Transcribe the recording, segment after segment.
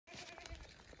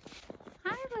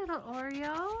little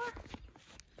Oreo.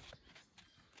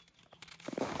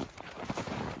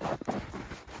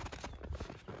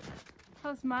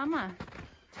 How's Mama?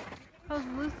 How's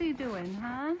Lucy doing,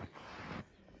 huh?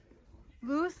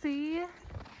 Lucy, you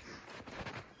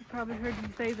probably heard me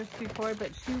say this before,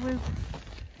 but she was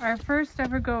our first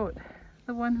ever goat.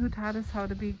 The one who taught us how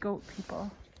to be goat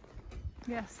people.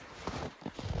 Yes.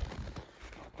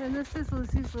 And this is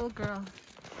Lucy's little girl.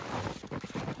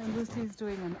 And Lucy's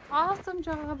doing an awesome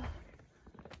job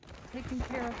taking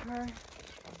care of her.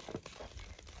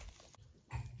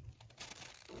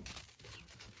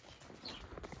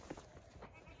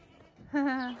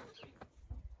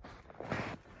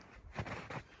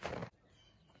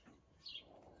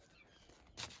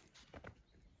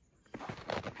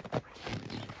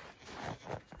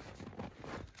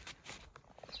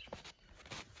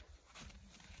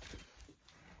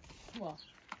 Well,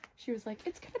 she was like,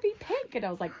 it's gonna be pink, and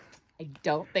I was like, I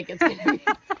don't think it's gonna be.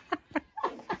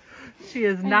 She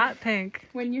is not pink.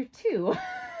 When you're two,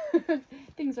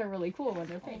 things are really cool when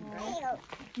they're pink, right?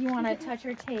 You want to touch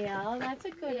her tail? That's a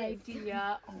good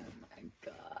idea. Oh my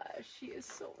gosh, she is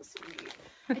so sweet.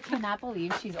 I cannot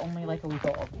believe she's only like a week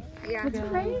old. Yeah. It's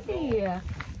crazy.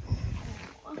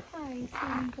 Oh, hi,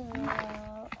 sweet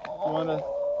girl.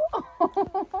 Oh.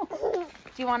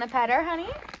 Do you want to pet her, honey?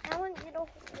 I want you to.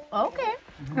 Okay.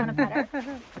 You want to pet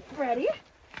her? Ready?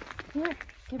 Here,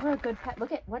 give her a good pet.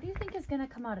 Look at, what do you think is going to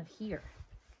come out of here?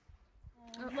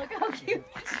 Look how cute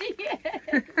she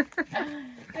is.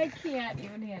 I can't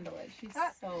even handle it. She's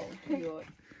so cute.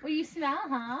 Will you smell,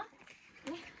 huh?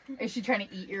 Is she trying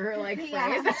to eat your like face?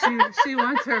 She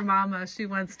wants her mama. She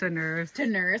wants to nurse. To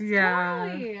nurse? Yeah.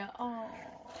 Totally. Oh,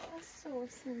 so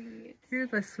sweet. You're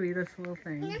the sweetest little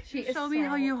thing. She is Show me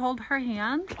how you hold her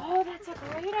hand. Oh, that's a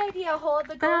great idea. Hold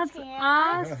the That's goat's hand.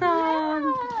 awesome.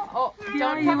 Yeah. Oh, Yeah,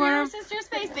 don't you cover wanna- your sister's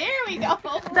face. There we go.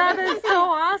 That is so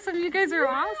awesome. You guys are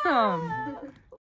awesome.